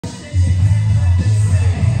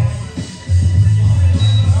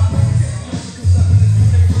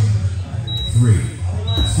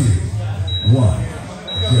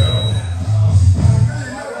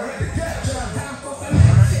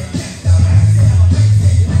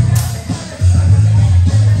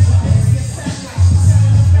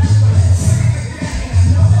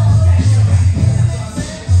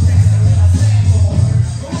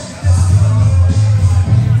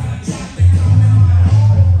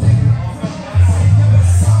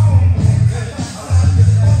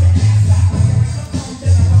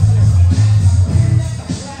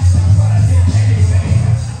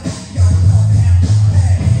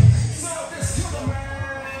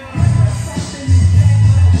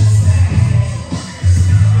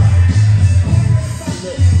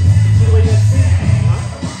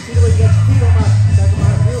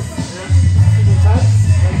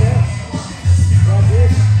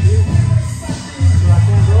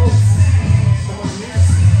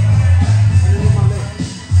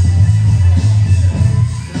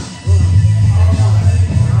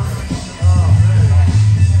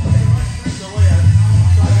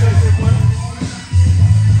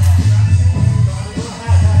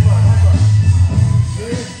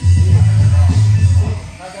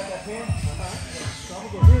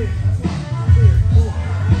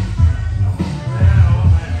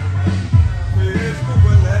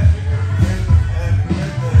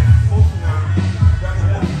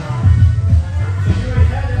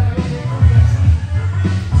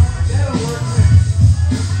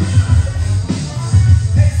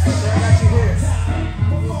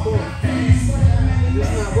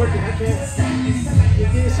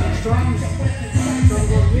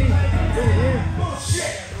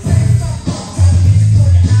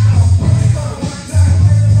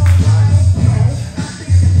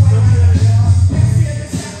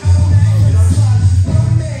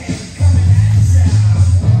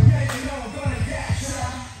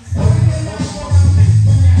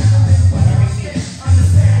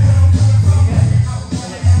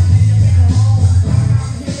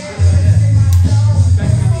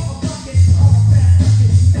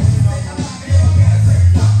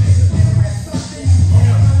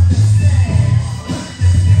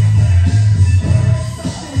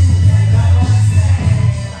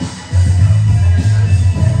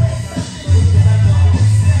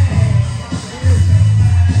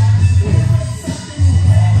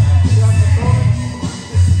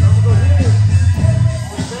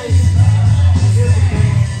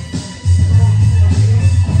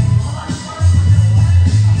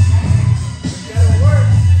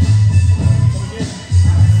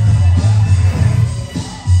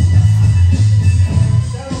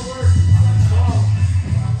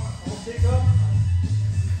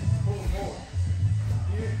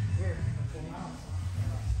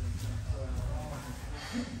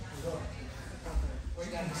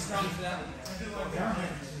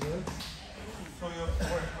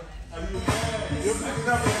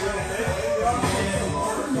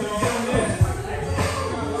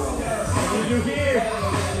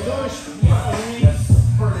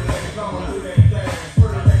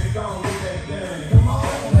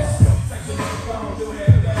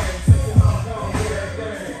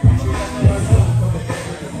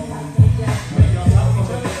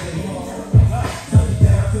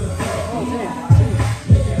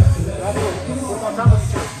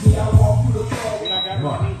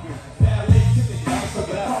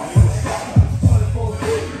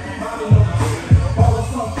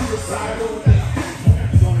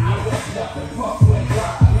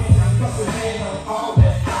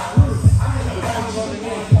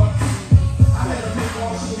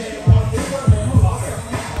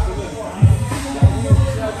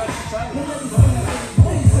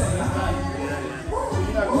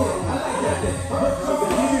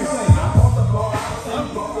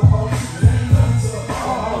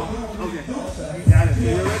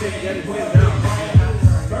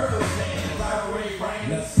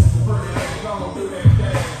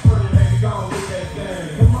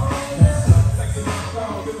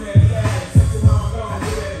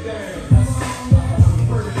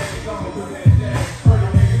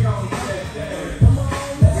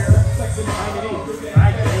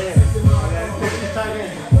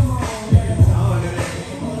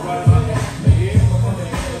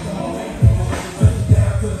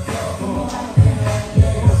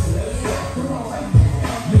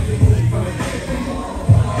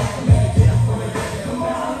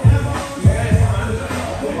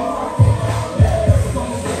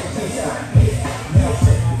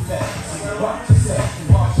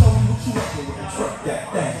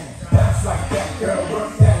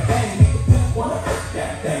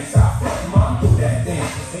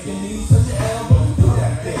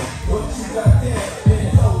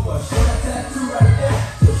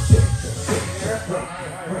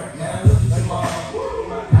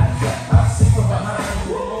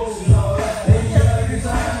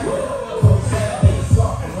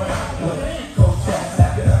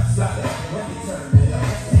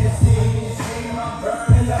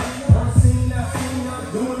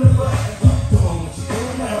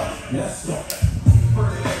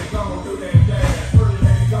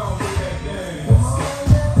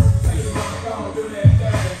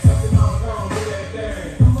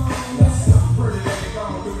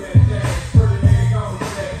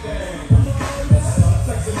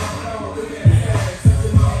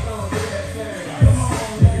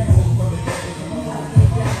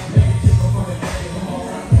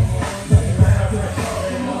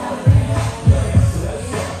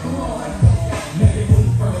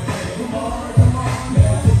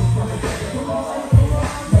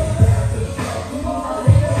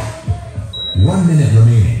1 minute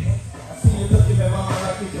remaining. I see you looking at mama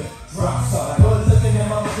like you just drop something. You're looking at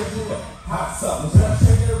mama because you a hot something. Trying to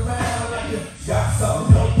shake it around like you got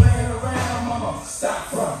something. Don't playing around, mama.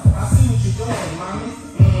 Stop from. I see what you're doing, mommy.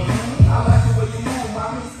 I like the way you move,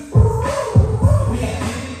 mommy. Me and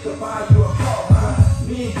Diddy could buy you a car, mommy.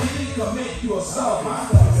 Me and Diddy could make you a song,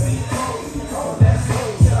 mommy. See, let's go.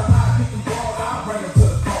 Tell them how I pick them ball. I'll bring them to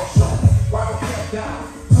the car show. Wipe a cat down.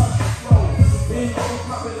 Touch the floor. Bend over,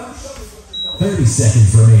 pop it up. 30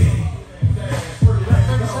 seconds remaining.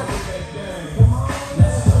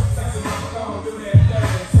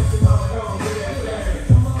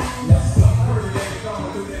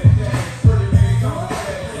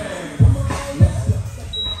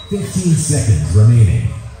 15 seconds remaining.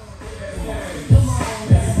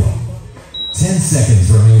 10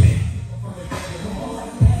 seconds remaining.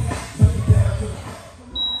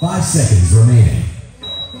 5 seconds remaining.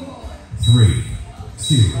 3,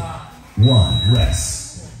 2, 1, rest.